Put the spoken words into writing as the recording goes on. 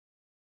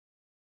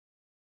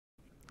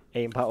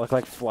Aimbot look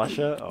like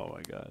Flusha? Oh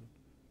my god.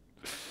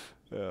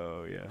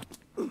 Oh yeah.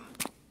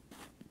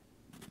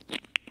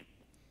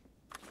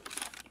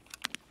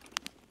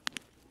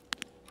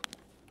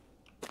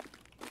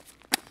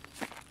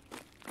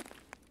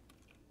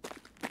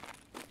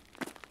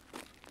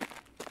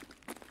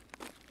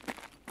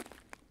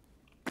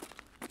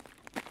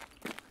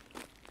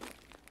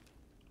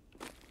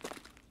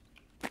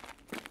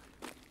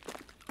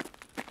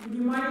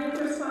 Внимание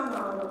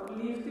персонала.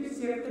 Лифты в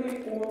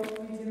секторе О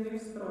введены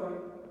в строй.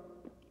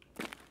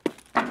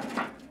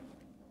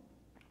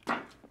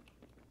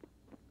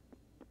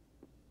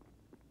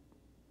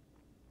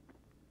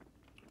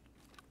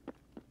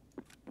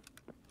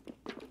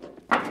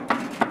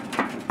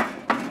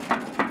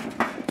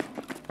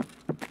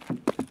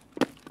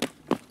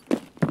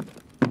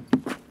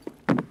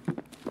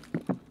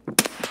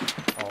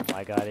 Oh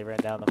my god, he ran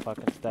down the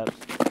fucking steps.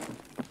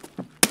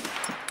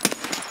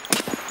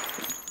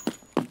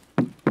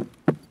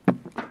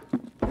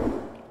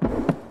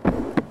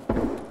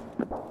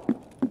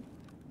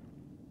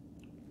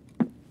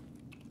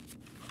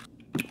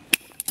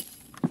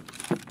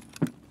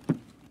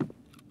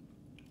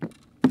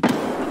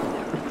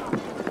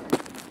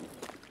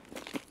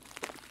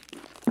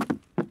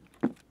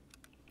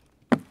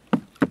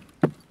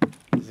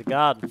 He's a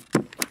god.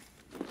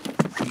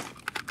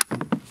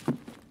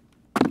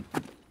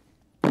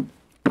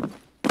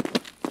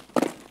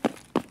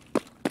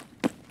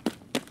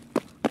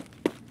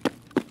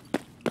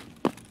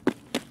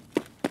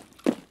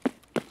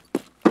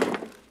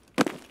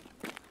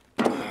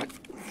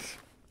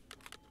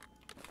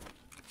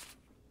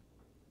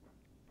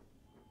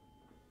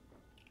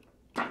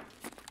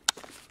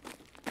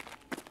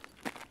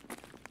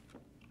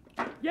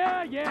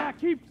 Yeah,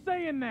 keep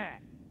saying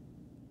that.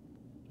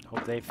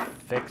 Hope they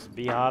fix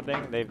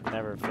b-hopping. They've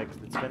never fixed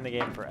it. It's been the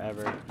game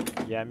forever.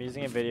 Yeah, I'm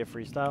using NVIDIA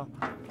Freestyle.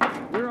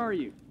 Where are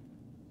you?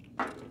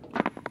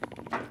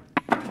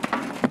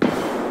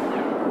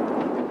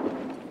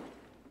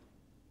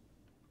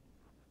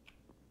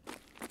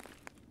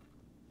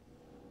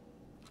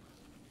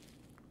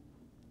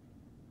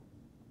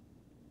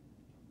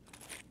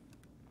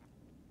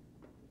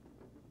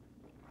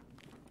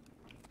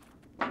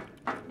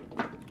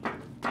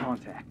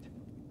 Contact.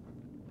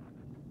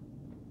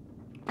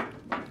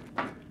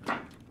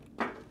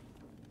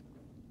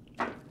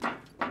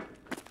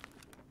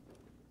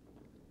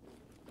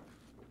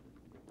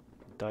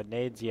 Dud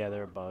nades? Yeah,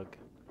 they're a bug.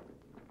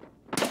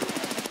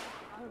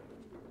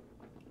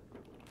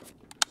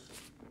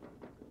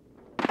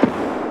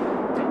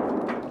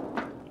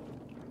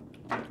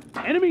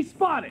 Enemy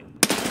spotted!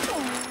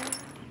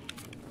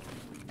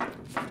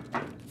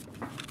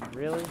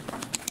 Really?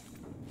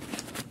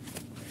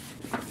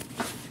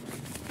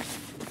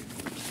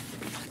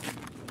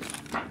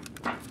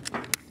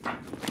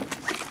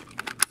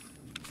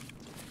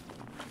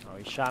 Oh,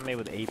 he shot me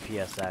with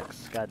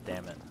APSX. God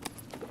damn it.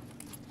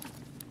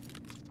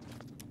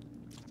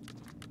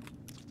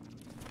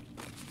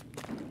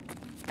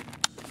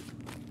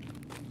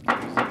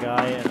 There's a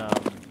guy in,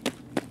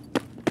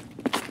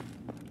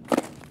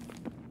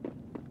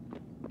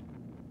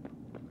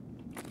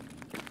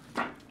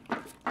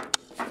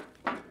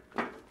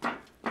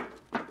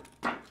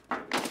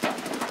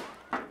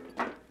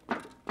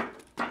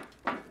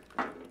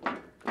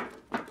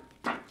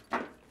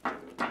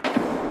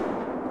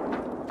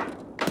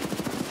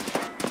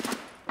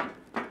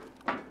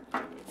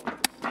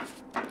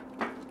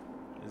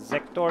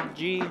 Sector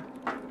G.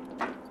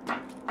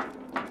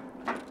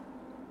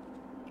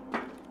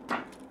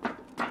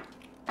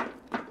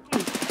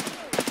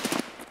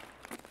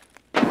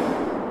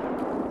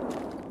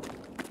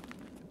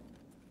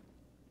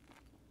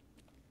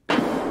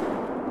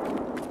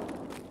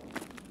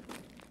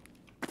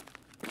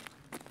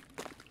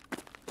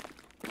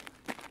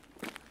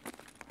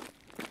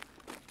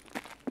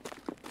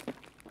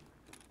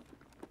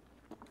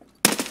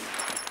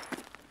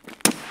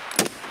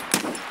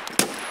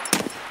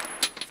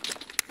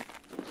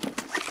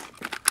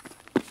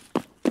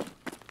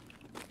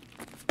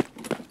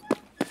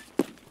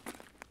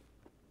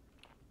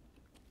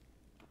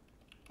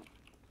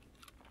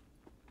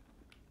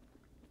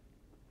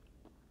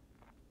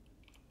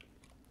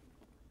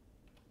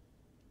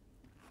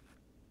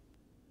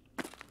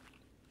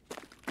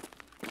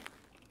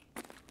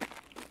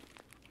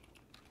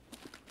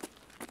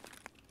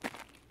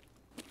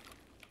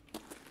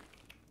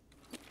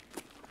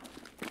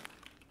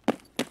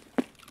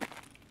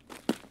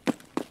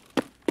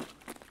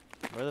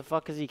 Where the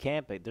fuck is he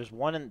camping? There's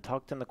one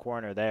tucked in the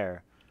corner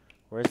there.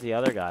 Where's the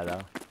other guy,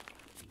 though?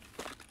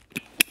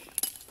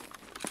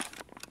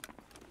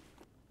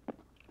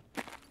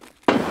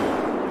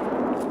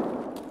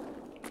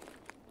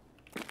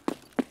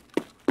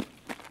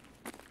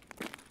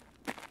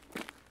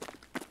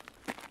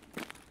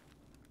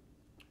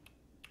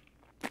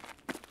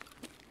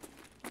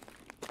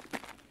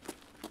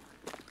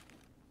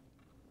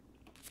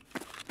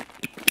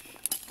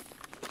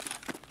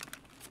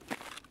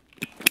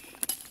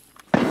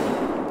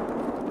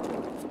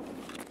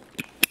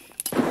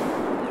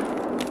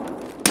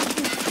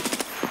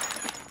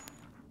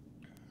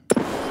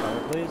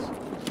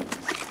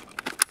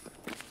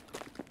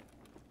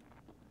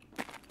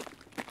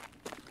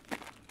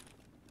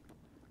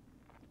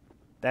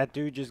 That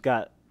dude just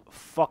got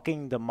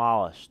fucking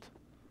demolished.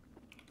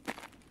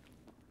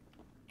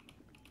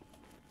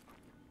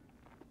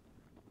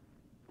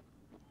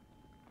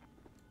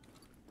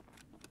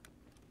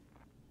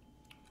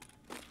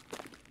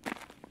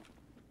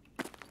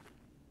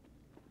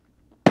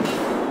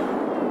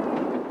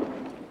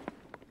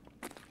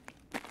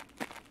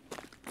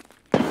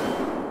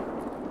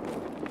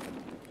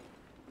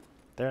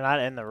 They're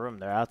not in the room,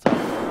 they're outside.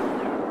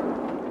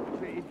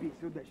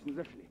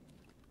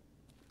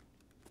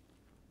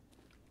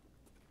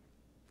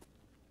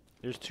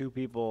 There's two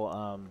people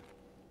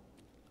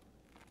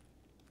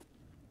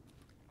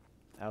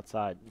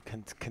outside.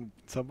 Can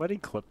somebody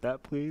clip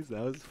that, please?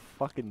 That was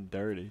fucking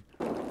dirty.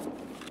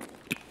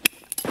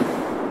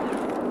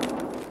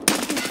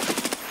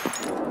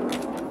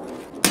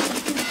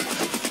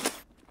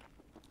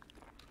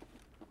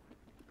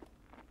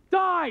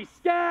 Die,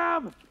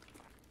 scab!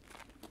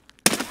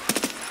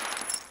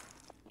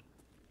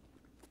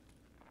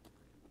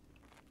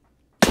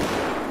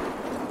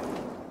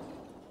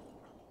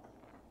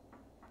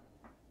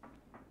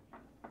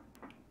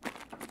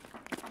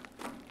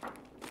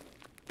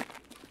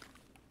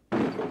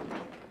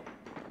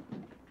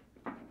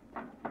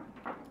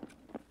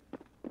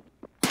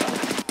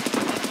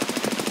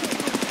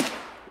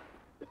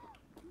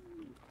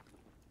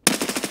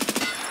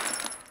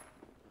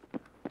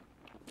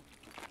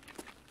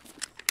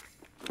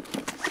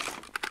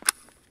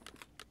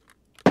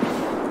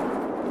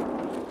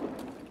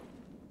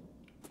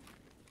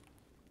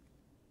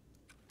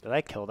 Did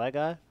I kill that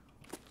guy?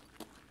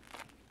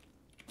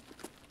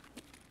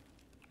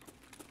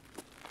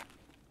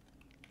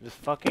 This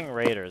fucking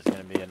raider is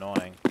gonna be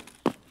annoying.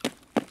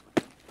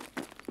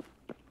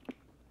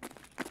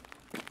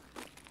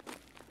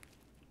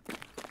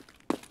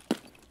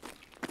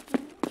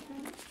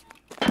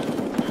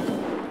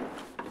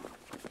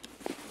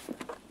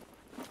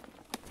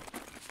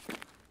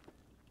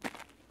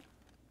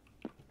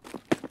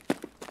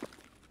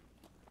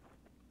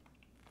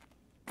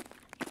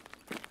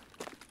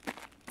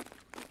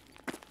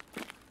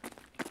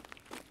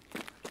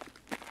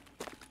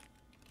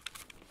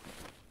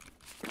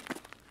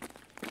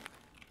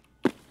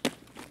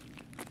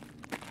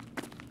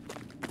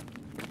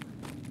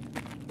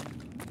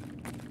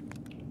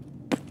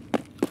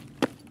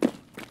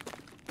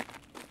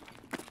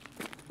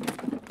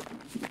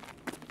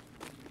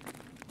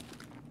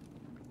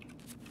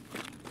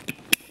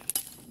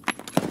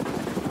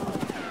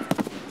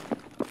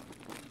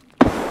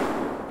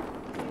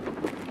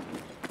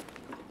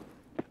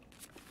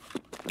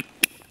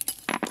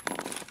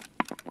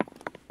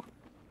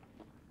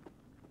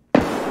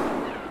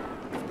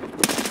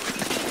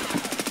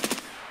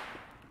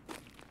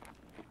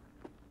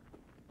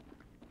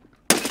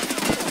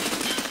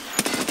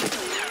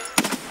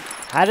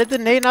 How did the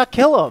nade not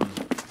kill him?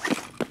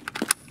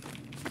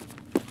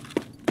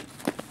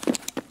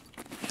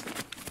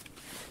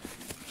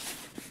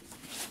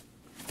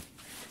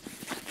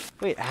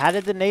 Wait, how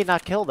did the nade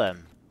not kill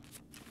them?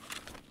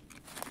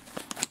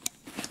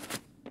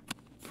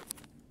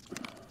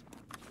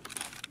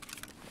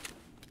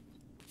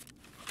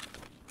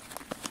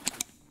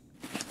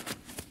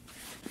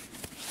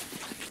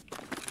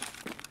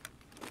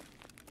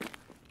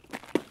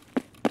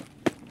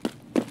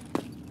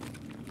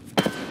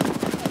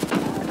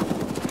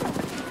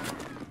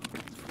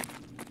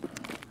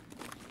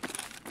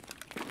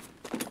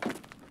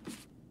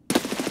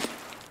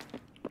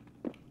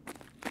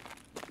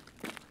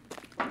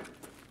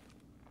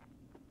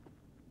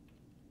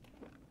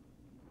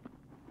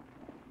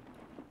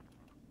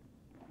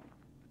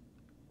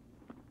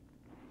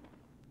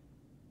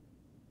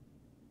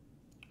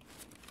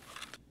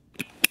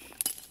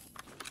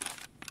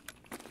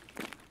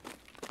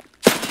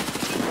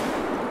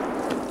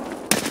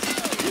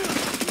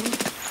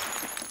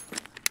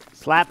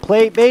 Slap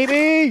plate,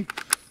 baby!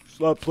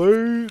 Slap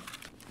plate!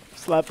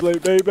 Slap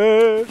plate,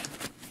 baby!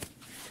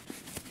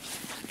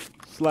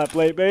 Slap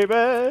plate,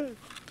 baby!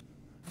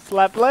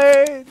 Slap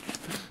plate!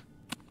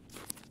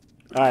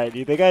 Alright, do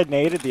you think I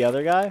naded the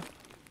other guy?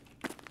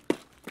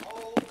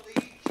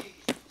 Holy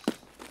Jesus.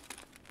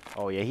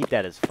 Oh yeah, he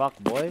dead as fuck,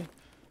 boy.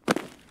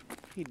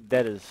 He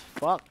dead as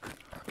fuck.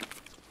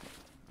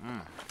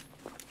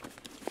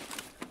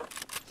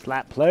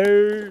 Slap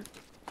plate!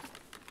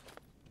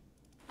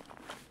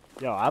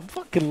 Yo, I'm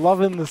fucking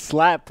loving the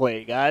slap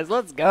plate, guys.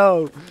 Let's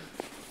go.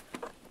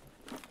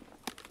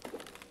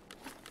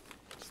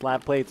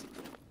 Slap plate's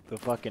the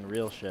fucking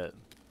real shit.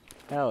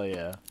 Hell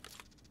yeah.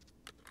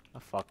 I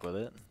fuck with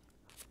it.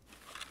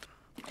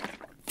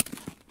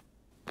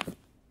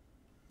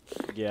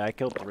 Yeah, I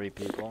killed 3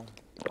 people.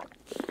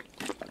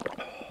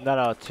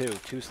 No, 2.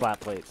 2 slap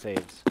plate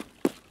saves.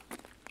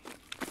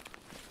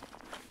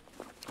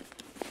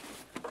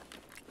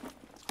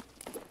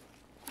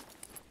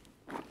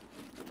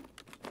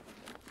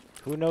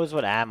 Who knows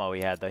what ammo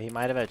he had, though? He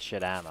might have had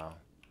shit ammo.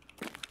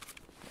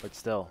 But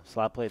still,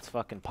 slap plate's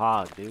fucking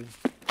pog, dude.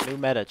 New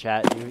meta,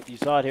 chat. You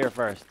saw it here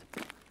first.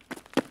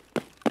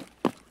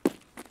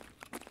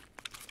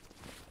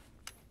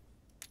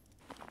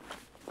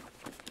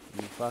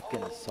 You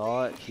fucking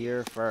saw it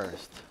here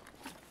first.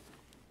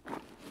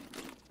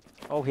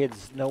 Oh,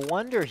 no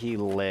wonder he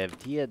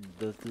lived. He had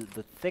the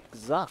thick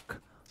zuck.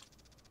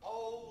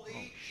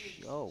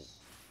 Oh,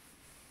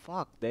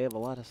 fuck. They have a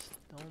lot of.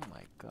 Oh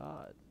my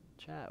god,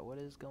 chat. What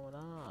is going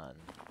on?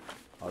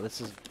 Oh,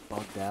 this is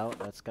bugged out.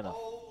 That's gonna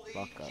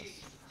fuck us.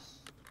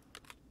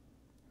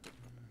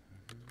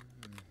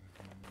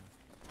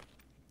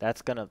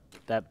 That's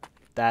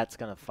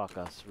gonna fuck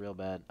us real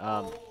bad.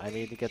 I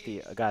need to get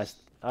the guys.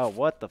 Oh,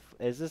 what the?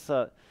 Is this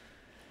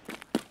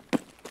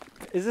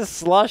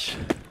slush?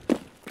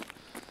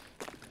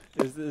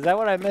 Is that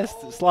what I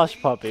missed? Slush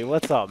puppy.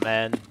 What's up,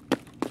 man?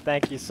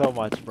 Thank you so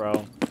much,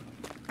 bro.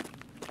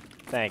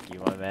 Thank you,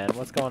 my man.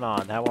 What's going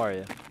on? How are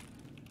you?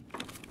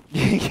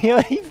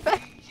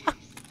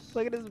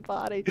 Look at his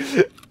body.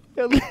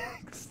 Look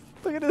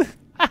at his.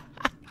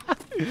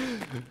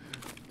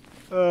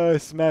 I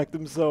smacked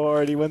him so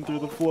hard he went through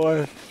the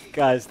floor.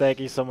 Guys, thank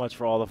you so much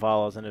for all the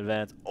follows in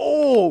advance.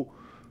 Oh!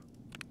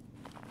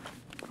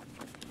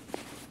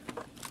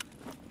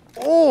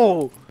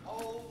 Oh!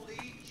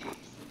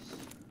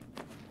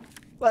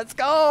 Let's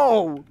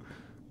go!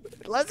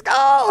 Let's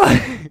go!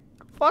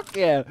 Fuck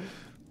yeah!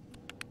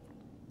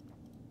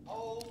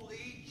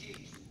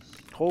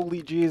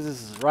 Holy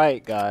Jesus is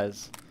right,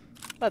 guys.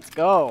 Let's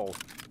go!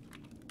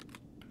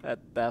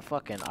 That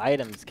fucking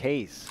items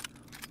case.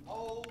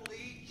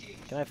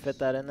 Can I fit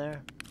that in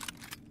there?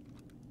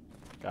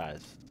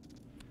 Guys,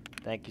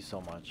 thank you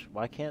so much.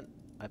 Why can't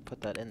I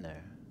put that in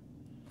there?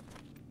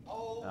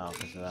 Oh,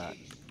 because of that.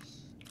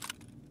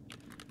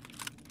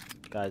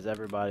 Guys,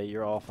 everybody,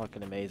 you're all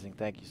fucking amazing.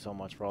 Thank you so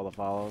much for all the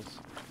follows.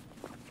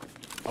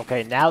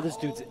 Okay, now this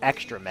dude's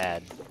extra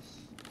mad.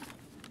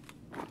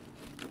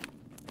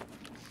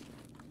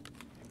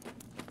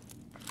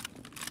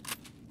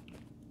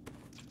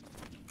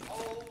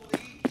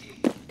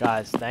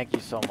 Guys, thank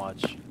you so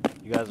much.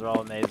 You guys are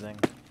all amazing.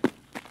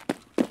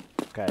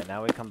 Okay,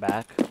 now we come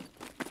back.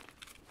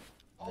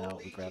 Now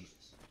we grab.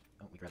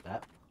 Oh, we grab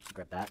that. We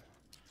grab that.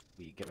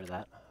 We get rid of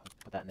that.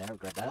 Put that in there. We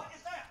grab that.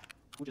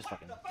 Who just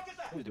fucking?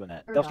 Who's doing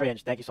that? Del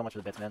Strange, thank you so much for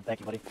the bits, man. Thank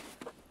you, buddy.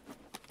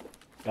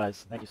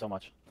 Guys, thank you so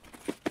much.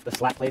 The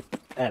slap plate.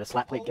 The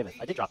slap plate giveth.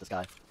 I did drop this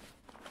guy.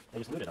 They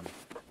just looted him.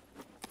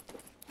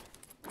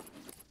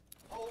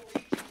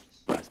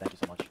 Guys, thank you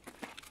so much.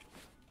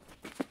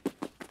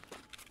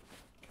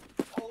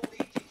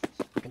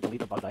 You can delete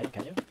the bugged item,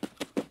 can you?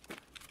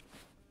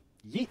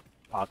 Yeet!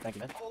 Pog, thank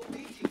you, man.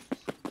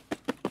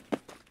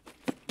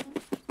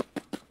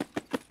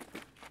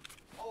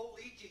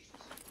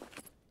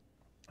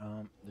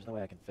 There's no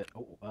way I can fit.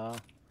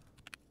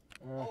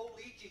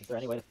 Is there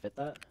any way to fit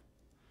that?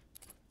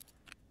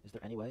 Is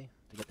there any way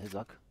to get his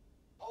zuck?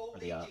 Or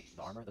the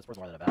armor? That's worth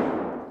more than a bat.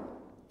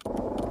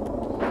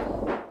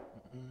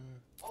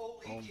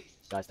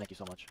 Guys, thank you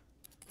so much.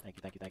 Thank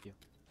you, thank you, thank you.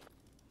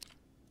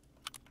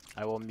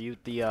 I will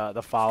mute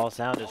the follow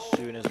sound as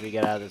soon as we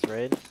get out of this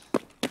raid.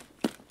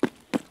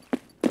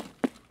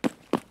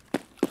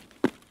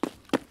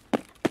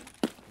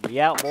 We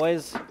out,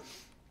 boys.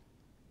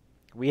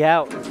 We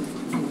out.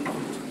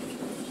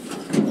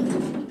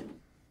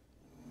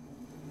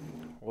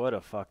 What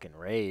a fucking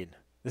raid.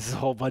 This is a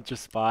whole bunch of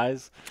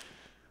spies.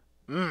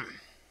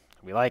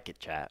 We like it,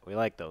 chat. We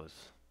like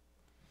those.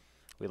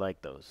 We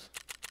like those.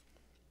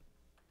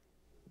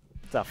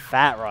 It's a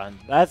fat run.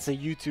 That's a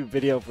YouTube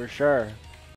video for sure.